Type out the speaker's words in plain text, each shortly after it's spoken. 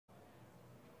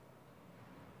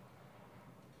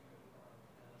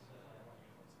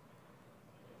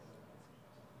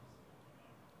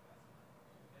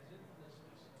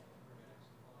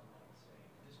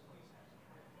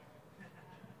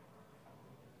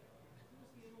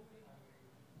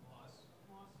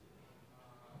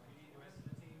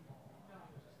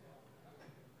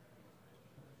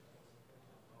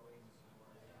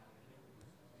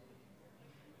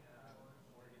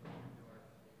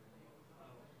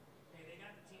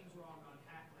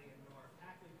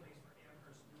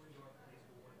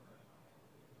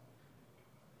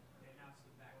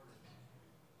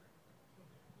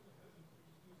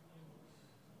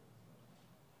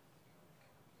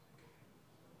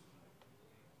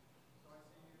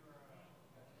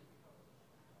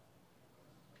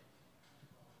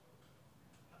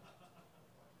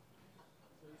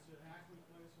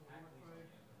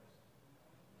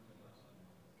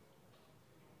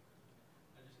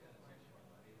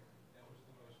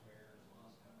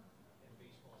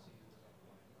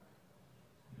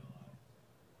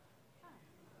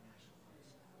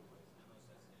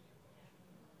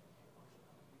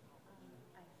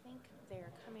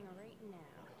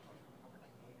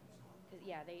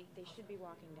yeah, they should be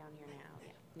walking down here now.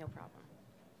 Yeah, no problem.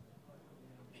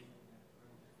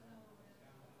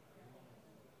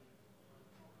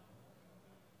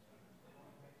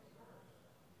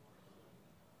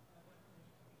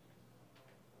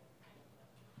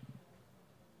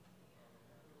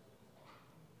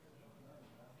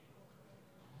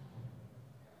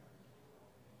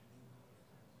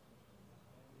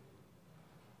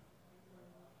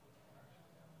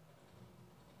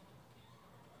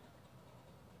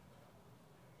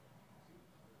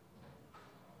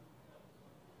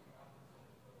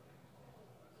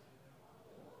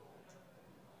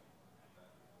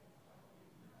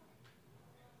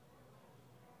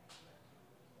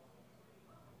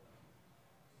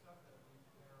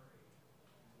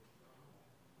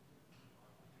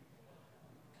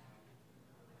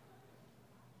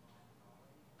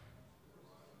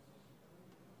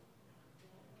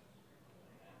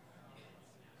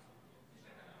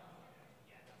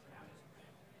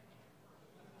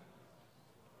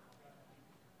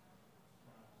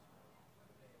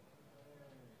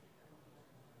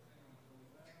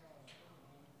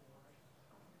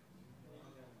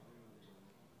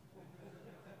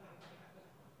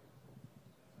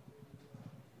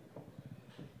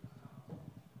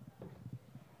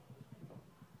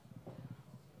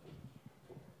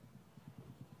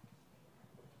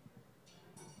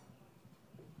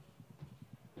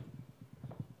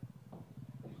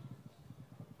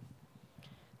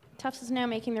 Tufts is now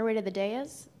making their way to the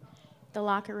dais. The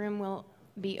locker room will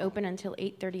be open until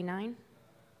 8:39.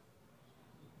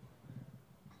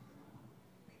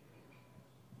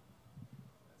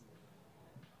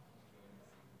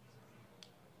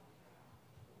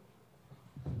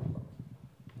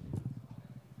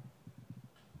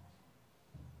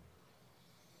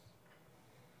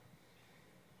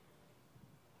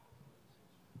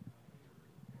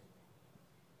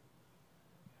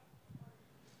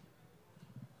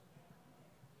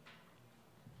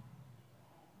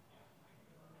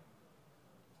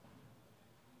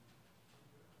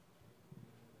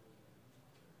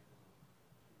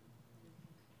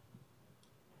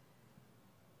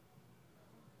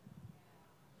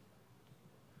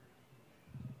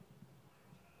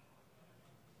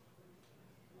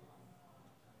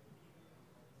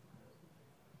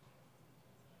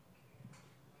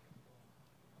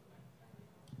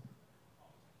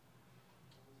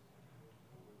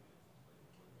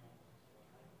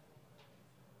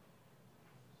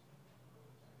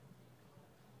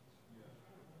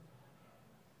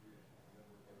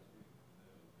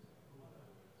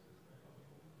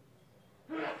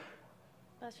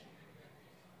 Bless you.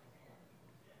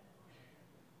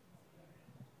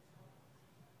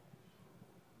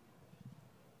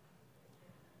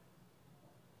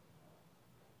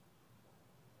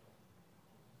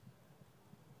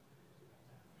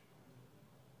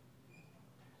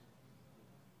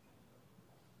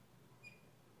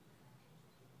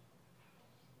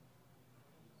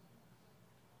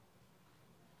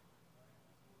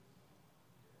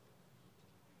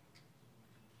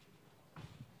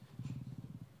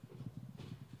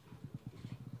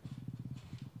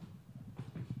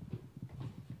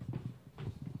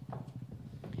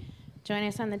 Joining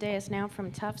us on the dais now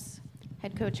from Tufts,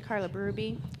 head coach Carla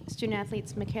Berube, student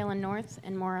athletes Michaela North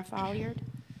and Maura Folliard.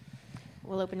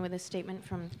 We'll open with a statement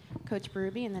from Coach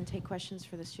Berube and then take questions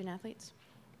for the student athletes.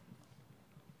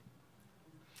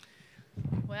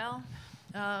 Well,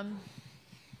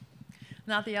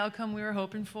 not the outcome we were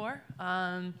hoping for.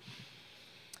 I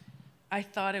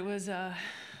thought it was,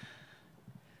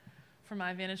 from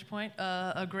my vantage point,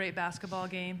 a great basketball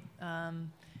game.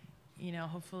 You know,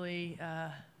 hopefully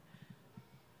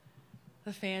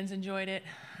the fans enjoyed it.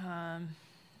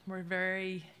 We're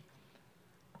very,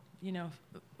 you know,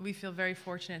 we feel very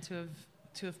fortunate to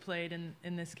have played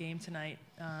in this game tonight.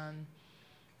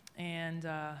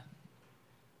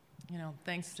 You know,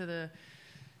 thanks to the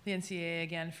NCAA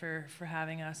again for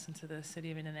having us, and to the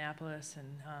city of Indianapolis,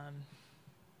 and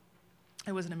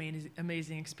it was an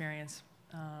amazing experience.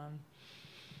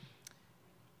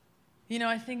 You know,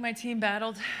 I think my team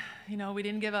battled. You know, we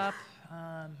didn't give up.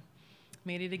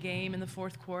 Made it a game in the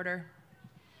fourth quarter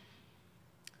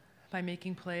by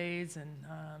making plays and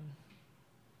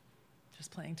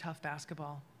just playing tough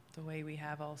basketball the way we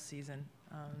have all season.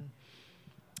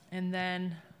 And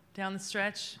then down the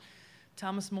stretch,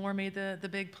 Thomas More made the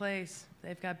big plays.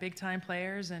 They've got big-time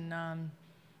players, and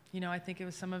you know, I think it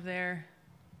was some of their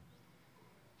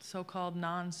so-called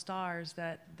non-stars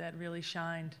that really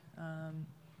shined.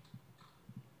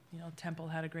 You know, Temple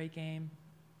had a great game.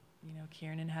 You know,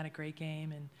 Kiernan had a great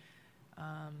game, and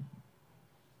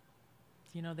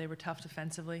you know, they were tough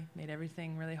defensively, made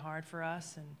everything really hard for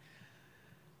us.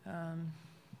 And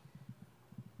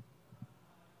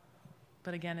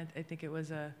but again, I think it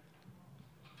was a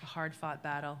hard-fought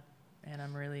battle, and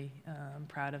I'm really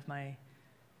proud of my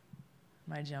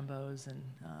jumbos, and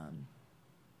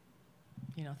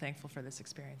you know, thankful for this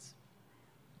experience.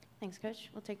 Thanks, Coach.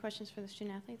 We'll take questions for the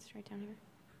student athletes right down here.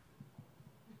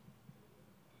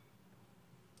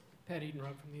 Pat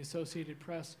Edenruck from the Associated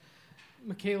Press.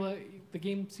 Michaela, the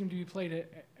game seemed to be played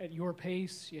at your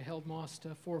pace. You held Moss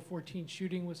to 4-14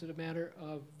 shooting. Was it a matter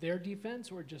of their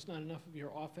defense or just not enough of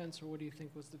your offense, or what do you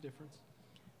think was the difference?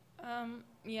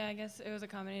 Yeah, I guess it was a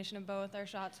combination of both. Our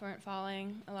shots weren't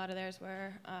falling. A lot of theirs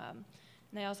were.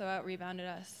 They also out-rebounded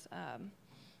us, I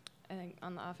think,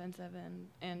 on the offensive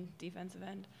and defensive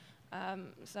end.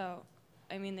 So,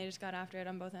 I mean, they just got after it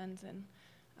on both ends, and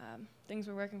things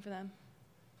were working for them.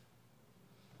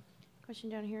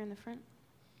 Question down here in the front.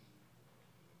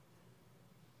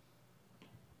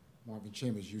 Marvin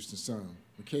Chambers, Houston Sun.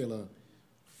 Michaela,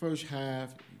 first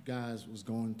half, you guys was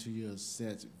going to your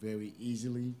sets very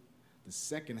easily. The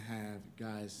second half,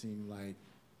 guys seemed like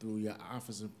through your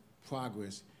offensive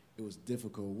progress, it was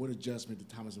difficult. What adjustment did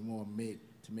Thomas and Moore make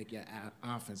to make your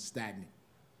offense stagnant?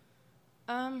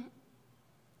 I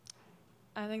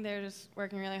think they were just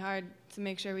working really hard to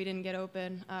make sure we didn't get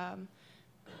open.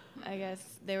 I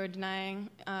guess they were denying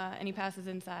any passes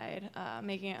inside,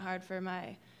 making it hard for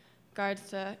my guards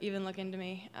to even look into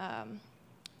me.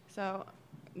 So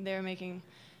they were making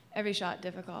every shot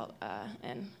difficult,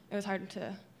 and it was hard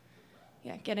to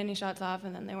get any shots off,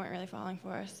 and then they weren't really falling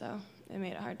for us, so it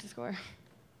made it hard to score.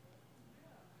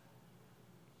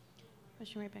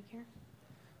 Question right back here.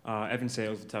 Evan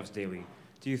Sales, the Tufts Daily.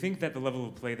 Do you think that the level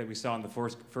of play that we saw in the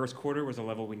first quarter was a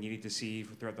level we needed to see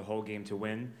throughout the whole game to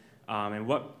win? And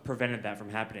what prevented that from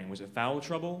happening? Was it foul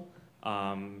trouble?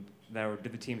 Or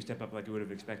did the team step up like we would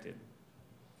have expected?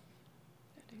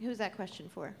 Who's that question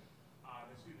for?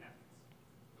 The student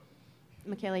athletes.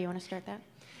 Michaela, you want to start that?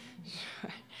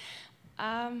 Sure.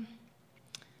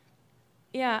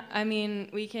 Yeah, I mean,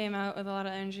 we came out with a lot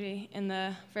of energy in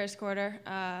the first quarter.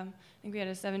 I think we had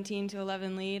a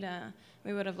 17-11 lead.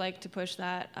 We would have liked to push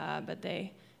that, but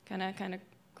they kind of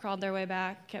crawled their way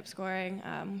back, kept scoring,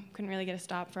 couldn't really get a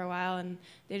stop for a while, and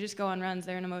they just go on runs.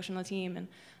 They're an emotional team,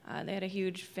 and they had a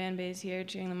huge fan base here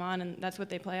cheering them on, and that's what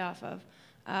they play off of.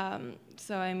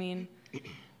 So, I mean,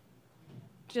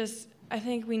 I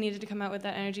think we needed to come out with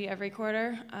that energy every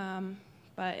quarter,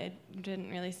 but it didn't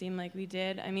really seem like we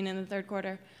did. I mean, in the third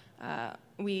quarter,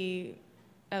 we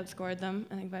outscored them,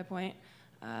 I think, by a point,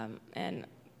 and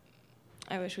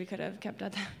I wish we could have kept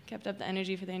up the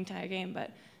energy for the entire game,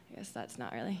 but I guess that's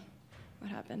not really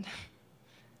what happened.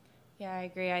 Yeah, I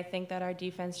agree. I think that our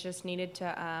defense just needed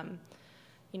to,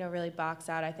 really box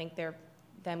out. I think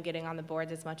them getting on the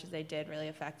boards as much as they did really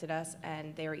affected us,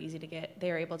 and they were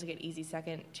able to get easy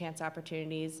second chance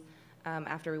opportunities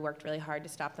after we worked really hard to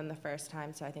stop them the first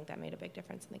time. So I think that made a big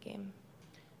difference in the game.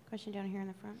 Question down here in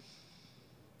the front.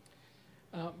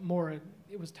 Maura,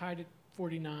 it was tied at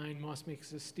 49. Moss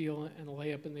makes a steal and a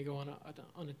layup, and they go on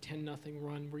a 10-0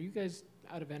 run. Were you guys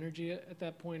out of energy at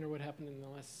that point, or what happened in the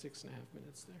last 6.5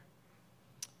 minutes there?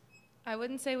 I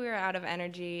wouldn't say we were out of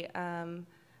energy.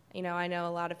 I know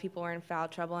a lot of people were in foul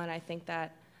trouble, and I think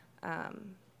that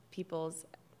people's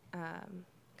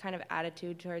kind of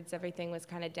attitude towards everything was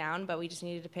kind of down, but we just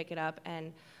needed to pick it up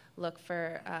and look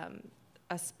for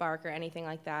a spark or anything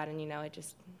like that, and it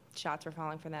just shots were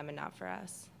falling for them and not for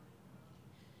us.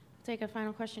 Take a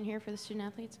final question here for the student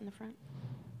athletes in the front.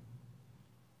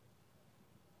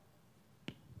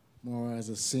 More as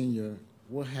a senior,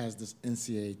 what has this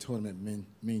NCAA tournament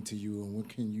mean to you, and what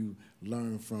can you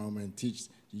learn from and teach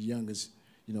the youngest,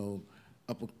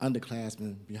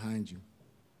 underclassmen behind you?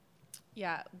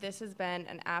 Yeah, this has been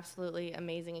an absolutely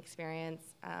amazing experience.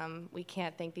 We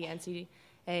can't thank the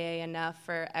NCAA enough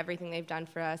for everything they've done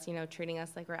for us, treating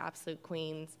us like we're absolute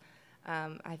queens.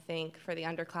 I think for the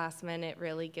underclassmen, it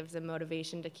really gives them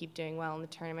motivation to keep doing well in the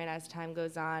tournament as time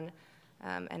goes on.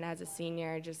 And as a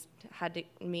senior, just had to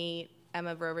meet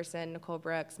Emma Roberson, Nicole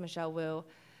Brooks, Michelle Wu,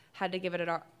 had to give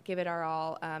it our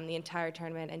all the entire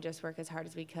tournament and just work as hard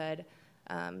as we could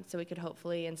so we could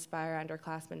hopefully inspire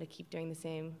underclassmen to keep doing the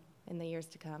same in the years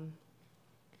to come.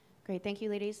 Great, thank you,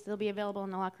 ladies. They'll be available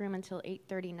in the locker room until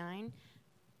 8:39.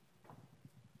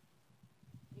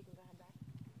 You can go ahead back.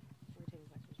 We're taking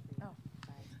questions for you. Oh,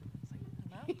 Sorry.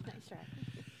 I'm out? Nice try.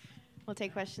 We'll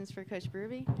take questions for Coach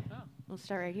Berube. Oh. We'll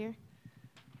start right here.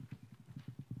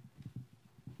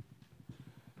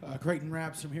 Creighton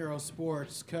Raps from Hero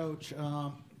Sports. Coach,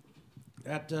 down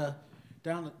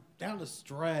the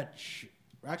stretch,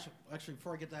 Actually,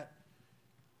 before I get that,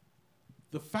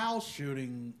 the foul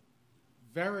shooting,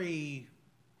 very,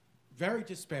 very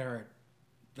disparate.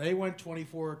 They went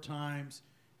 24 times,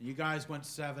 and you guys went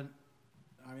 7.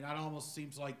 I mean, that almost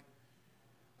seems like,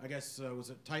 I guess, was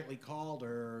it tightly called,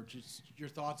 or just your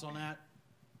thoughts on that?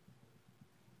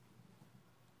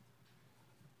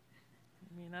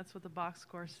 I mean, that's what the box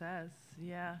score says.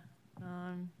 Yeah.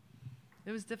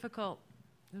 It was difficult.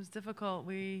 It was difficult.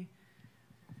 We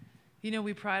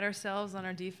pride ourselves on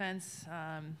our defense.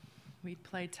 We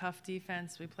play tough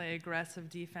defense. We play aggressive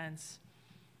defense.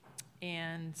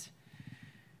 And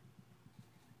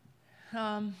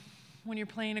when you're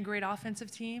playing a great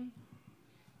offensive team,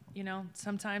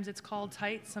 sometimes it's called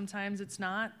tight, sometimes it's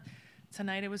not.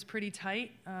 Tonight it was pretty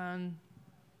tight.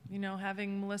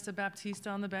 Having Melissa Baptiste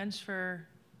on the bench for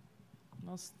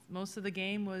most of the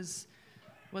game was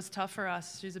tough for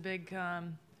us. She's a big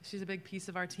piece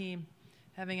of our team.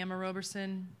 Having Emma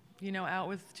Roberson, out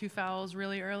with 2 fouls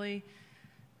really early,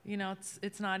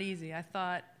 it's not easy. I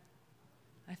thought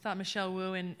Michelle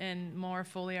Wu and Maura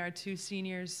Foley, our 2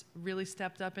 seniors, really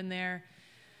stepped up in there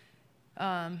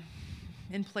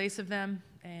in place of them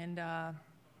and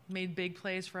made big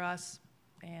plays for us.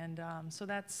 And so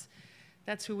that's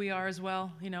who we are as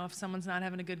well. If someone's not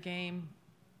having a good game,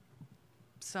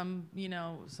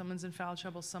 someone's in foul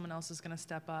trouble, someone else is going to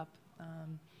step up.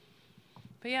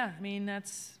 But yeah, I mean,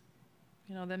 that's,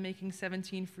 them making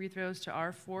 17 free throws to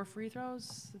our 4 free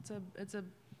throws. It's a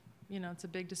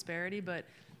big disparity, but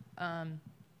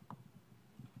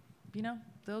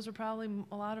those are probably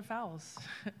a lot of fouls.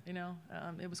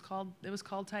 It was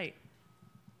called tight.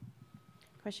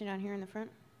 Question down here in the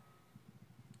front.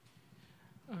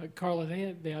 Carla,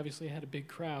 they obviously had a big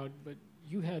crowd, but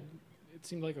you had, it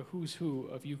seemed like a who's who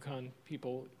of UConn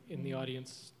people in the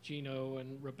audience. Gino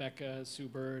and Rebecca, Sue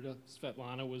Bird,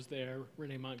 Svetlana was there,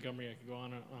 Renee Montgomery, I could go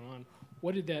on and on.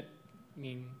 What did that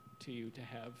mean to you to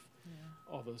have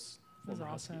all those It was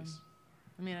former awesome. Huskies?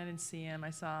 I mean, I didn't see him.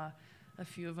 I saw a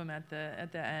few of them at the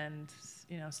end,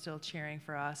 still cheering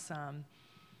for us.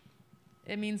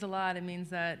 It means a lot. It means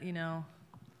that,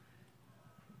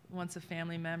 once a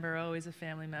family member, always a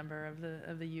family member of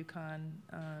the UConn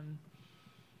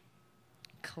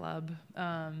club.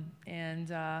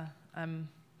 And I'm,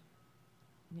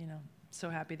 so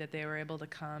happy that they were able to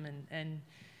come and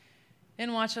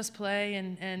watch us play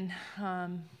and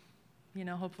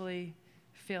hopefully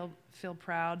feel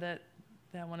proud that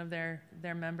one of their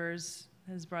members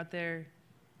has brought their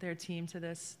team to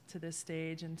this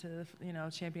stage and to the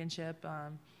championship.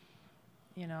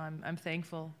 I'm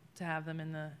thankful to have them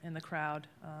in the crowd.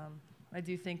 I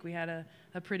do think we had a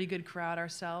pretty good crowd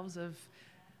ourselves of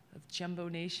Jumbo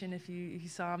Nation, if you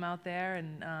saw them out there,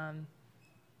 and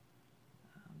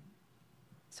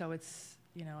so it's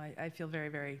I feel very,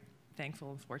 very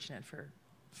thankful and fortunate for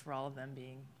all of them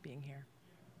being here.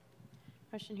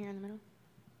 Question here in the middle.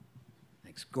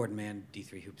 Thanks. Gordon Mann,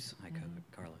 D3 Hoops. Hi,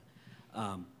 Carla.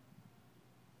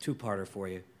 Two-parter for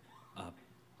you.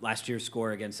 Last year's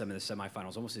score against some of the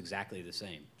semifinals, almost exactly the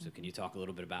same. So can you talk a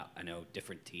little bit about, I know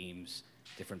different teams,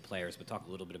 different players, but talk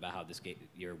a little bit about how this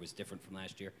year was different from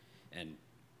last year? And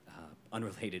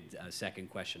unrelated second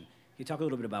question, can you talk a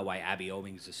little bit about why Abby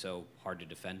Owings is so hard to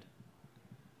defend?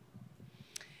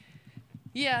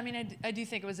 Yeah, I mean, I do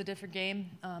think it was a different game.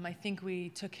 I think we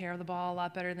took care of the ball a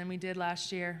lot better than we did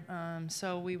last year.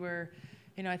 So we were,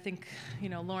 I think,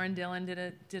 Lauren Dillon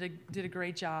did a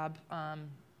great job,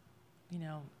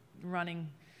 running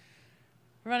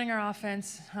our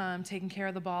offense, taking care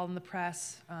of the ball in the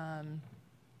press.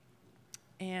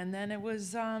 And then it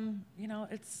was, it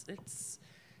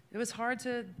was hard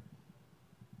to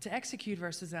execute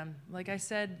versus them. Like I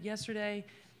said yesterday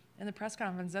in the press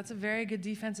conference, that's a very good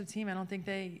defensive team. I don't think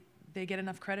they get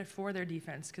enough credit for their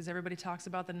defense because everybody talks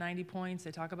about the 90 points. They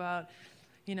talk about,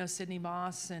 Sydney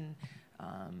Moss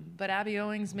but Abby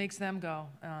Owings makes them go.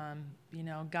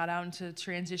 Got out into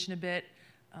transition a bit.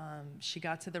 She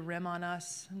got to the rim on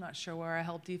us. I'm not sure where our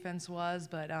help defense was,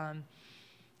 but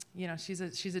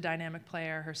she's a dynamic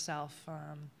player herself.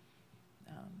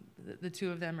 The two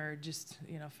of them are just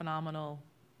phenomenal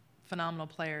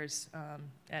players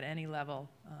at any level.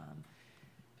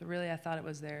 But really, I thought it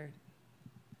was their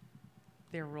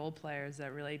role players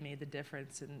that really made the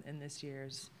difference in this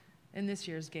year's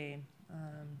game.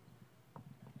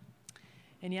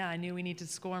 And yeah, I knew we needed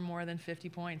to score more than 50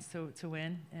 points to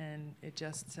win, and it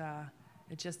just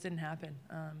didn't happen.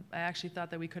 I actually thought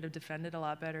that we could have defended a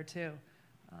lot better too.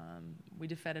 We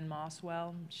defended Moss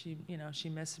well. She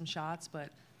missed some shots, but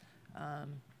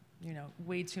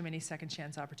way too many second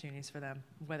chance opportunities for them,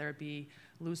 whether it be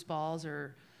loose balls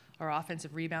or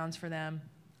offensive rebounds for them.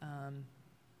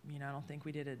 I don't think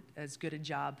we did as good a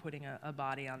job putting a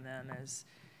body on them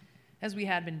as we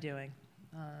had been doing.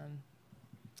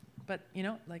 But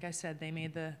like I said, they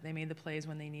made the plays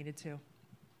when they needed to.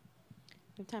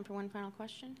 We have time for one final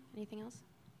question. Anything else?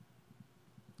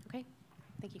 Okay.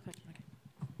 Thank you, Coach.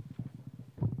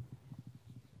 Okay.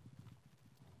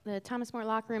 The Thomas More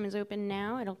locker room is open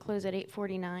now. It'll close at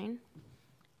 8:49.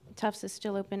 Tufts is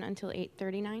still open until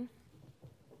 8:39.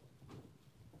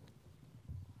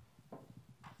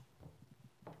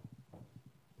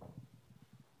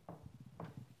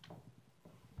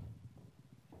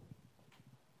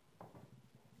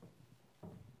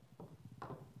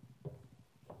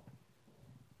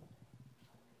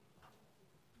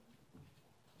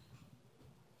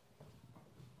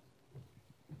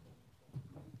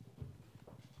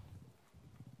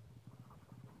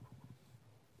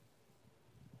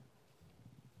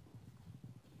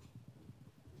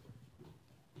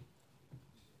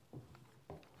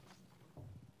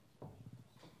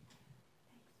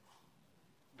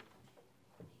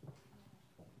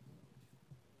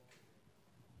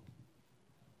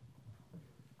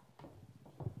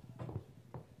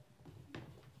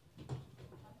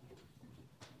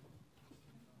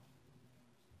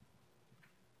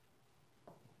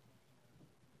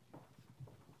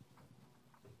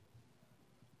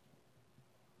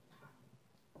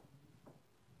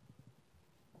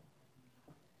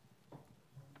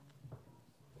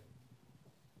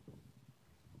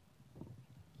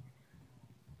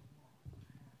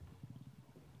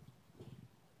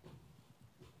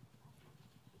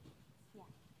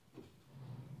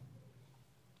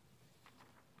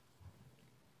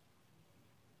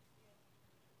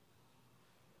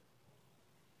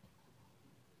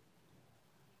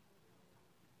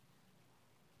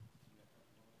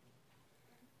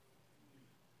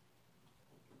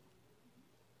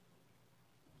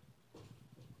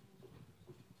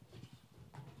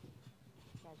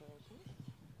 Congratulations.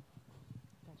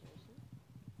 Congratulations.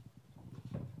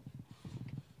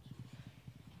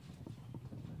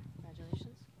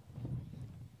 Congratulations.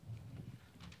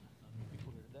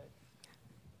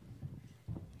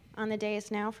 On the dais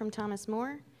now from Thomas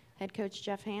More, head coach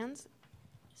Jeff Hands,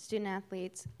 student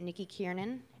athletes Nikki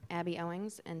Kiernan, Abby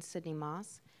Owings, and Sydney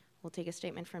Moss. We'll take a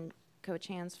statement from Coach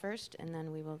Hands first, and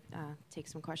then we will take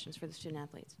some questions for the student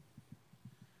athletes.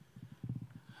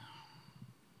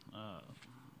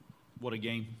 What a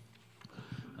game.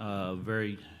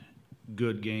 Very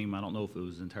good game. I don't know if it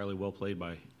was entirely well played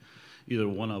by either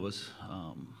one of us,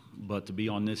 but to be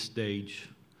on this stage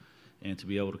and to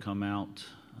be able to come out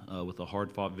with a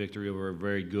hard-fought victory over a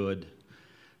very good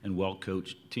and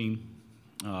well-coached team.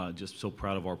 Just so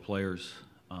proud of our players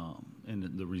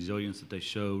and the resilience that they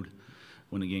showed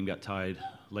when the game got tied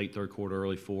late third quarter,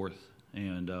 early fourth,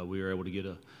 and we were able to get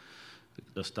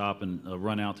a stop and a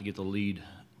run out to get the lead.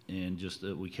 And just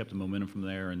we kept the momentum from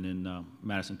there, and then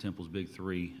Madison Temple's big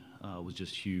three was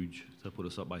just huge to put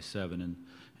us up by 7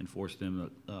 and forced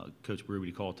them, Coach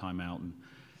Ruby, to call a timeout.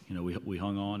 And we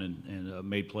hung on and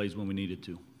made plays when we needed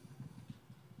to.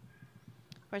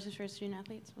 Questions for student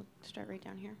athletes? We'll start right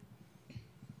down here.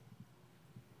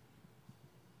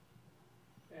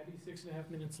 Abby, 6.5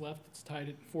 minutes left. It's tied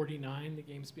at 49. The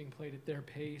game's being played at their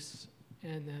pace.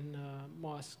 And then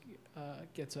Moss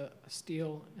gets a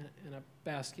steal and a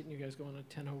basket, and you guys go on a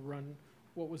 10-0 run.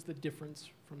 What was the difference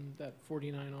from that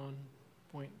 49 on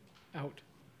point out?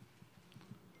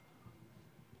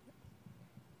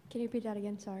 Can you repeat that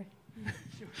again? Sorry.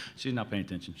 She's not paying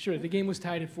attention. Sure. The game was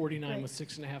tied at 49 Right. with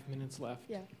 6.5 minutes left.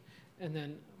 Yeah. And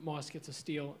then Moss gets a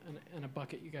steal and a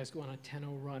bucket. You guys go on a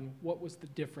 10-0 run. What was the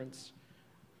difference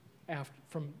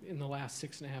in the last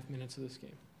 6.5 minutes of this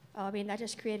game? I mean, that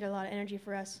just created a lot of energy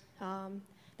for us.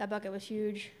 That bucket was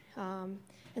huge. And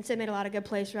Sid made a lot of good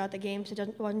plays throughout the game, so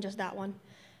it wasn't just that one.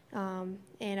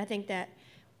 And I think that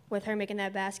with her making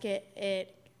that basket,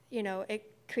 it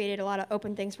created a lot of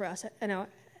open things for us,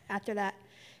 after that.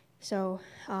 So,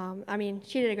 I mean,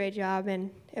 she did a great job, and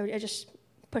it just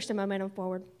pushed the momentum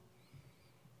forward.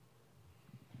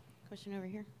 Question over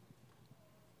here.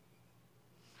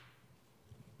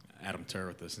 Adam Turr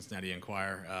with the Cincinnati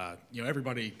Enquirer.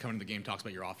 Everybody coming to the game talks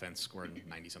about your offense scoring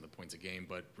 90-something points a game,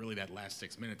 but really that last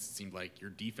 6 minutes, it seemed like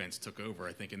your defense took over.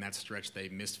 I think in that stretch they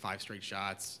missed 5 straight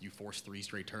shots. You forced 3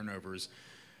 straight turnovers.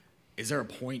 Is there a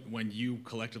point when you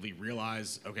collectively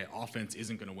realize, okay, offense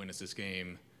isn't going to win us this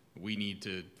game. We need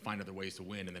to find other ways to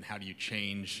win, and then how do you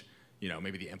change,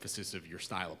 maybe the emphasis of your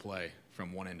style of play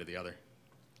from one end to the other? Do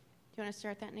you want to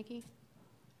start that, Nikki?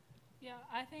 Yeah,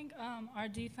 I think our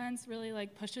defense really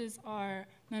pushes our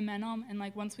momentum, and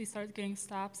once we start getting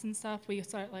stops and stuff, we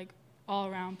start all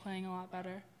around playing a lot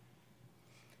better.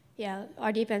 yeah,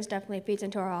 our defense definitely feeds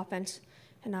into our offense,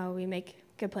 and we make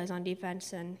good plays on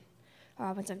defense, and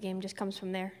our offensive game just comes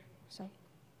from there. So.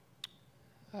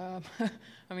 I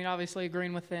mean, obviously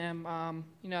agreeing with them.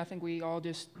 I think we all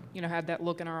just, had that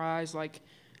look in our eyes like,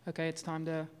 okay, it's time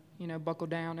to, buckle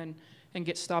down and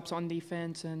get stops on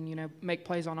defense and, make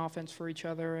plays on offense for each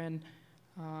other. And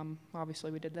obviously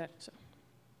we did that. So.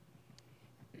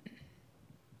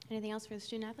 Anything else for the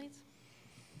student athletes?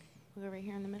 We'll go right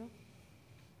here in the middle.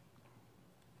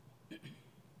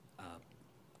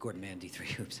 Gordon Mann, D3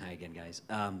 Hoops. Hi again, guys.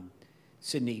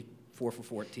 Sydney, 4 for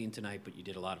 14 tonight, but you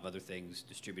did a lot of other things,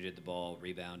 distributed the ball,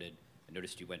 rebounded. I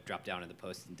noticed you dropped down in the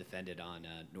post and defended on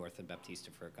North and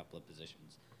Baptista for a couple of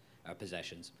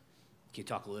possessions. Can you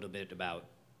talk a little bit about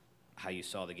how you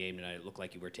saw the game tonight? It looked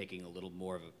like you were taking a little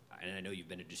more of a, and I know you've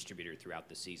been a distributor throughout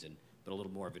the season, but a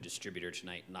little more of a distributor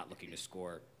tonight, not looking to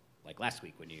score like last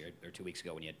week or 2 weeks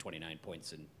ago when you had 29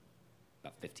 points in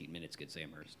about 15 minutes against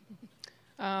Amherst.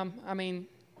 I mean,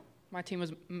 my team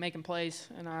was making plays,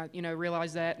 and I,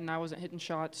 realized that, and I wasn't hitting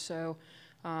shots. So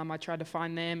I tried to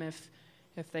find them if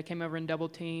they came over and double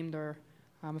teamed, or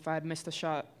if I had missed a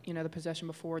shot, the possession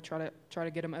before, try to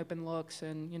get them open looks,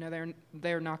 and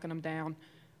they're knocking them down.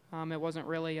 It wasn't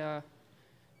really,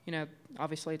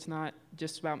 obviously it's not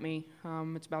just about me.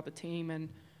 It's about the team, and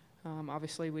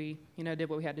obviously we, did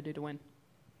what we had to do to win.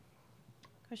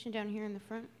 Question down here in the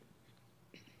front.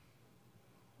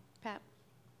 Pat,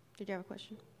 did you have a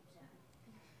question?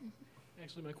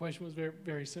 Actually, my question was very,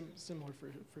 very similar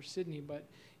for Sydney, but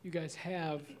you guys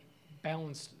have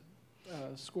balanced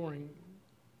scoring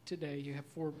today. You have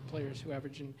 4 players who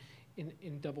average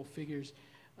in double figures.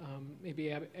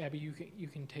 Maybe Abby, you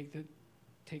can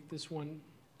take this one.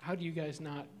 How do you guys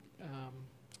not?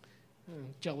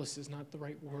 Jealous is not the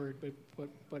right word,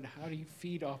 but how do you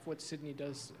feed off what Sydney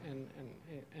does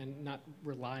and not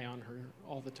rely on her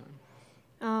all the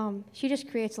time? She just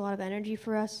creates a lot of energy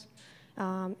for us.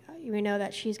 We know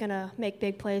that she's going to make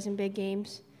big plays in big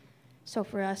games. So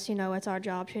for us, it's our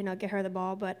job to, get her the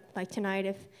ball. But like tonight,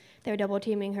 if they're double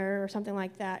teaming her or something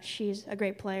like that, she's a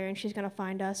great player and she's going to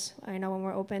find us, when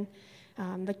we're open,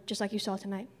 but just like you saw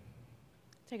tonight.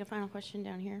 Take a final question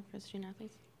down here for the student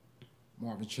athletes.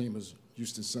 Marvin Chambers,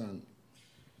 Houston Sun.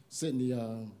 Sydney,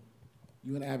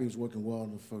 you and Abby was working well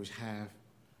in the first half,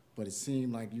 but it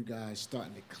seemed like you guys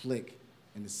starting to click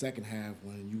in the second half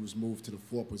when you was moved to the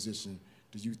 4 position.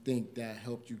 Do you think that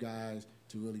helped you guys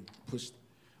to really push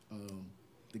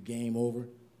the game over?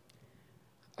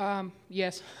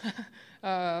 Yes.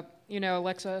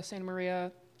 Alexa Santa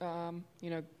Maria,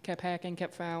 kept hacking,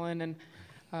 kept fouling,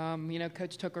 and,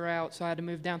 Coach took her out, so I had to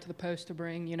move down to the post to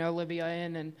bring, Olivia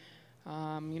in. And,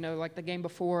 like the game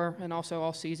before and also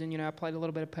all season, I played a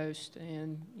little bit of post,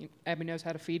 and Abby knows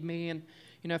how to feed me. And,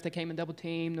 if they came and double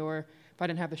teamed or if I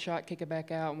didn't have the shot, kick it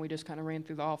back out, and we just kind of ran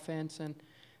through the offense. And,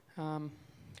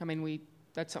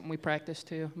 that's something we practice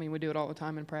too. We do it all the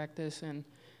time in practice, and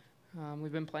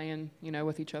we've been playing,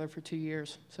 with each other for 2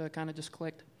 years, so it kind of just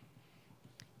clicked.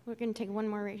 We're going to take one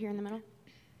more right here in the middle.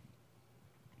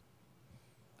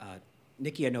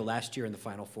 Nikki, I know last year in the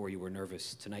Final Four you were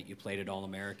nervous. Tonight you played at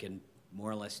All-American more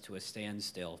or less to a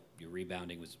standstill. Your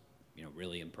rebounding was,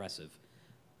 really impressive.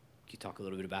 Can you talk a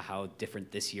little bit about how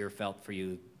different this year felt for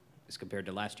you as compared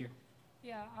to last year?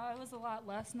 Yeah, I was a lot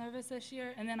less nervous this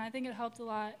year, and then I think it helped a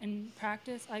lot in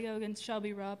practice. I go against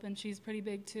Shelby Rupp, and she's pretty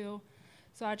big too,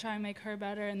 so I try and make her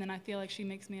better, and then I feel like she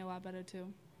makes me a lot better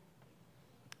too.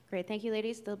 Great, thank you,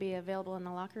 ladies. They'll be available in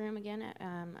the locker room again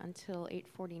until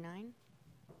 8:49.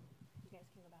 You guys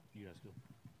can go back. You guys go.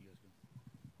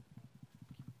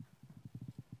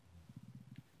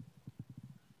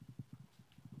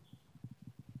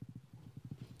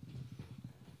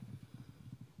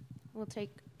 We'll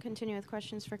continue with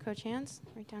questions for Coach Hans,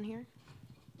 right down here.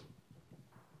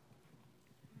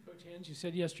 Coach Hans, you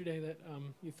said yesterday that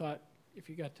you thought if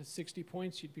you got to 60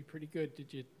 points, you'd be pretty good.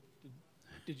 Did you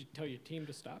tell your team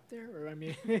to stop there? Or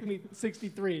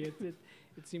 63. It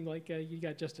seemed like you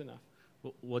got just enough.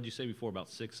 What did you say before about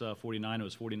 6:49? It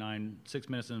was 49, 6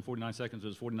 minutes and 49 seconds. It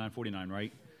was 49:49,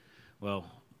 right? Well,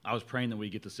 I was praying that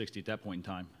we'd get to 60 at that point in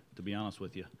time, to be honest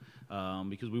with you,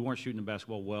 because we weren't shooting the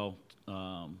basketball well.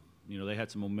 They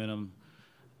had some momentum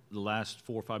the last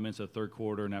 4 or 5 minutes of the third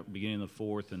quarter and at the beginning of the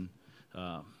fourth. And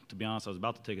to be honest, I was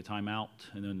about to take a timeout,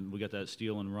 and then we got that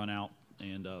steal and run out,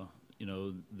 and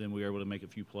then we were able to make a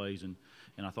few plays. And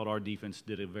I thought our defense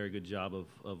did a very good job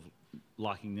of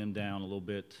locking them down a little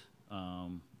bit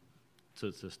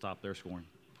to stop their scoring.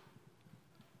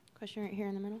 Question right here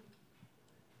in the middle.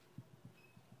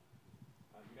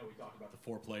 You know, we talked about the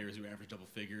 4 players who averaged double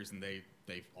figures, and they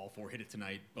all 4 hit it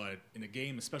tonight. But in a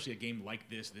game, especially a game like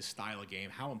this style of game,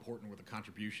 how important were the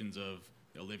contributions of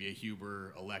Olivia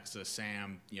Huber, Alexa,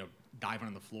 Sam, diving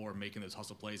on the floor, making those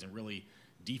hustle plays, and really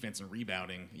defense and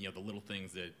rebounding, the little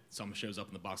things that some shows up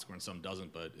in the box score and some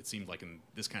doesn't, but it seems like in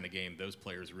this kind of game, those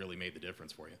players really made the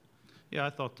difference for you. Yeah, I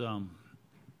thought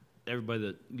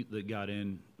everybody that got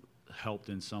in helped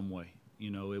in some way.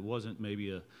 It wasn't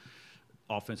maybe a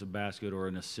offensive basket or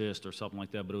an assist or something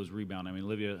like that, but it was rebounding. I mean,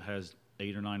 Olivia has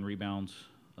 8 or 9 rebounds,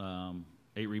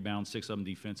 8 rebounds, 6 of them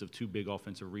defensive, 2 big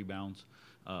offensive rebounds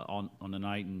on the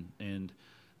night, and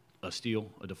a steal,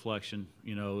 a deflection,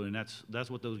 and that's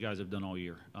what those guys have done all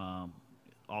year.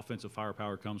 Offensive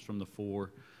firepower comes from the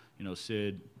 4,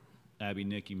 Sid, Abby,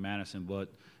 Nikki, Madison,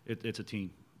 but it's a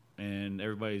team, and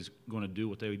everybody's going to do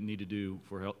what they need to do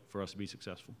for us to be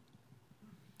successful.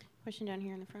 Question down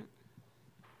here in the front.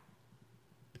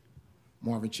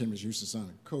 Marvin Chambers, Houston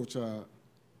Sun. Coach,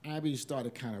 Abby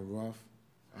started kind of rough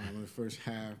in the first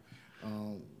half.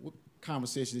 What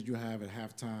conversation did you have at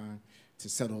halftime to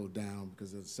settle it down?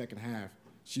 Because in the second half,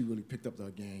 she really picked up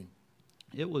the game.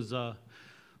 It was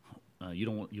you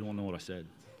don't know what I said.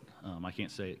 I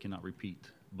can't say it, cannot repeat.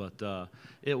 But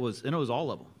it was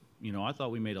all of them. I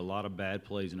thought we made a lot of bad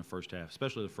plays in the first half,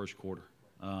 especially the first quarter.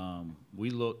 We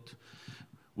looked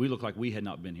like we had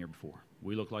not been here before.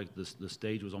 We looked like the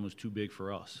stage was almost too big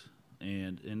for us,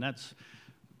 and that's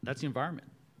the environment,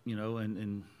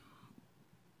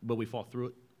 but we fought through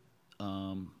it.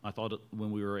 I thought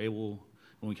when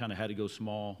we kind of had to go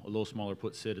small, a little smaller,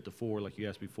 put Sid at the 4, like you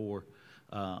asked before,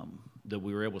 that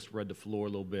we were able to spread the floor a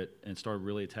little bit and started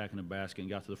really attacking the basket and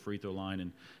got to the free throw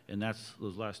line. And that's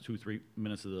those last 2-3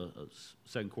 minutes of the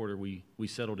second quarter, we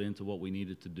settled into what we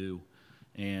needed to do.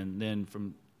 And then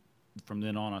from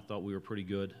then on, I thought we were pretty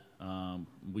good.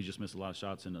 We just missed a lot of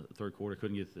shots in the third quarter,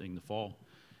 couldn't get the thing to fall.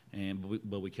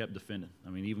 But we kept defending.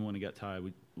 I mean, even when it got tied,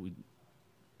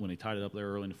 when they tied it up there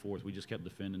early in the fourth, we just kept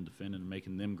defending, and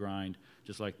making them grind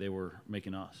just like they were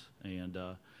making us. And,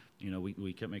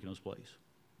 we kept making those plays.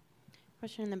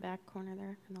 Question in the back corner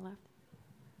there on the left.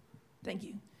 Thank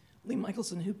you. Lee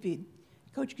Michelson, Hoop Feed.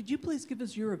 Coach, could you please give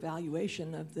us your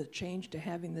evaluation of the change to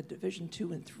having the Division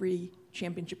II and III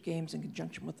championship games in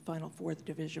conjunction with the Final Four of the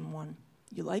Division I?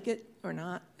 You like it or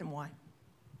not, and why?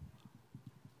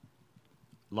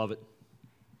 Love it.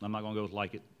 I'm not going to go with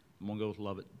like it. I'm going to go with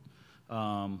love it.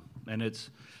 And it's,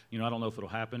 I don't know if it'll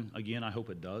happen again. I hope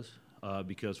it does,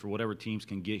 because for whatever teams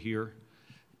can get here,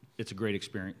 it's a great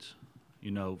experience.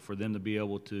 For them to be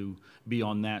able to be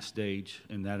on that stage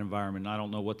in that environment. I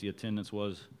don't know what the attendance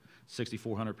was.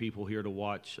 6,400 people here to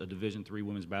watch a Division III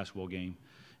women's basketball game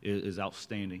is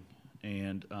outstanding.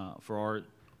 And for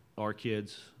our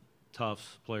kids,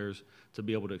 Tufts players, to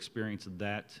be able to experience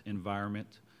that environment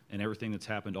and everything that's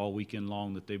happened all weekend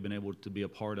long that they've been able to be a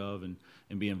part of and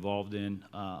be involved in,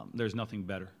 there's nothing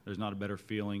better. There's not a better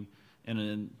feeling.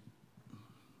 And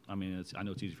I mean, I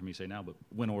know it's easy for me to say now, but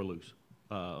win or lose,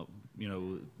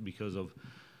 because of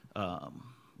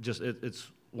it's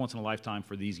once in a lifetime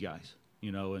for these guys,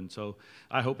 and so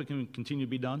I hope it can continue to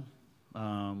be done.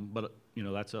 But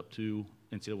that's up to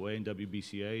NCAA and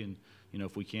WBCA, and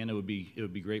if we can, it would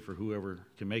be great for whoever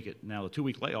can make it. Now the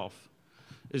 2-week layoff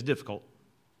is difficult.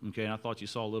 Okay, and I thought you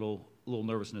saw a little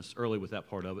nervousness early with that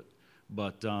part of it,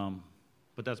 but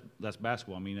that's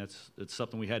basketball. I mean, it's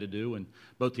something we had to do, and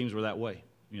both teams were that way.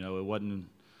 It wasn't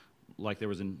like there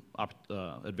was an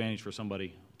advantage for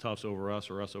somebody, Tufts over us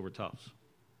or us over Tufts.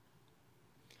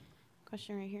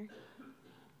 Question right here.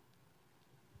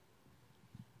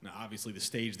 Now, obviously, the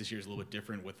stage this year is a little bit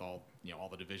different with all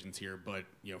the divisions here. But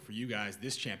for you guys,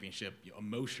 this championship,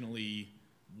 emotionally,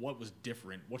 what was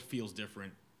different? What feels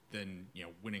different than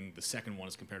winning the second one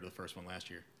as compared to the first one last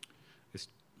year? It's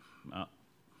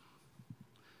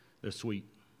sweet.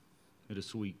 It is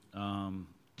sweet.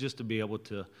 Just to be able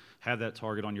to have that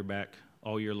target on your back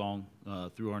all year long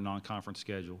through our non-conference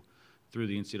schedule, through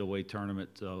the NCAA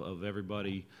tournament of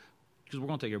everybody, because we're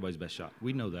going to take everybody's best shot.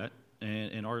 We know that.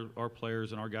 And our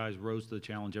players and our guys rose to the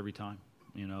challenge every time,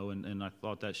 and I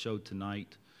thought that showed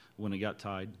tonight when it got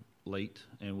tied late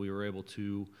and we were able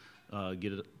to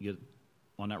get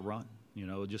on that run.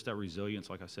 Just that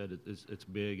resilience, like I said, it's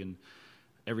big. And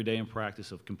every day in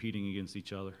practice of competing against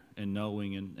each other and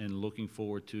knowing and looking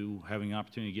forward to having an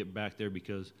opportunity to get back there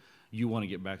because you want to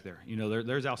get back there.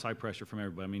 There's outside pressure from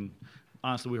everybody. I mean,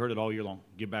 honestly, we heard it all year long.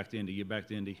 Get back to Indy,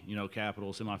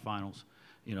 Capital, semifinals.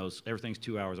 Everything's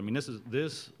 2 hours. I mean,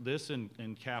 this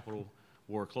and Capital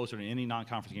were closer to any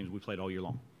non-conference games we played all year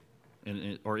long,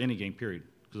 or any game period,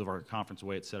 because of our conference, the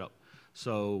way it's set up.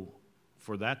 So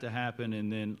for that to happen,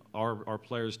 and then our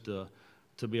players to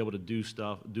be able to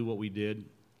do what we did,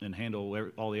 and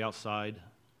handle all the outside,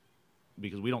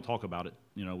 because we don't talk about it.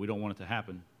 You know, we don't want it to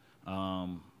happen.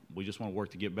 We just want to work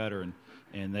to get better,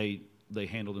 and they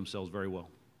handle themselves very well.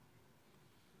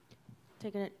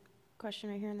 Take a question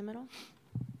right here in the middle.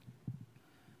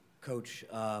 Coach,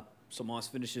 so Moss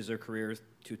finishes her career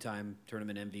 2-time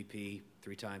tournament MVP,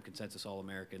 3-time consensus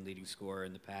All-American, leading scorer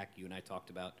in the pack. You and I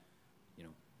talked about, you know,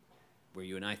 where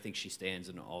you and I think she stands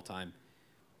in all-time.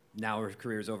 Now her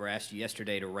career is over. I asked you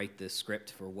yesterday to write the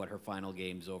script for what her final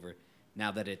game's over.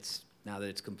 Now that it's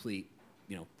complete,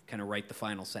 you know, kind of write the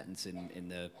final sentence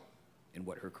in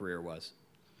what her career was.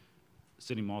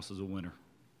 Sydney Moss is a winner.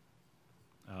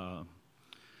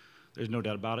 There's no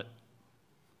doubt about it.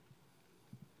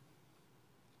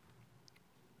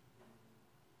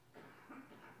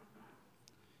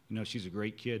 You know, she's a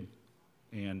great kid,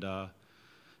 and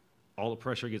all the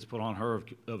pressure gets put on her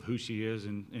of who she is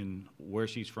and where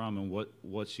she's from and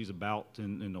what she's about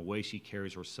and the way she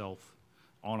carries herself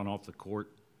on and off the court.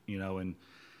 You know, and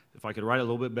if I could write it a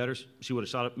little bit better, she would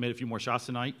have made a few more shots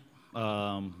tonight,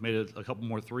 made a couple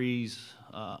more threes,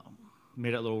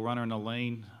 made that little runner in the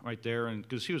lane right there, and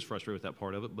because she was frustrated with that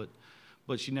part of it,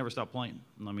 but she never stopped playing.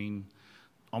 I mean,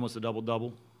 almost a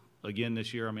double-double again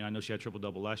this year. I mean, I know she had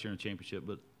triple-double last year in the championship,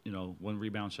 but, you know, 1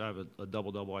 rebound shy of a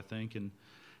double-double, I think. And,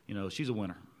 you know, she's a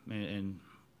winner, and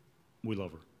we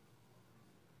love her.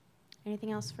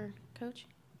 Anything else for Coach?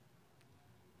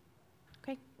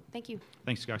 Okay, thank you.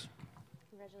 Thanks, guys.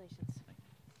 Congratulations.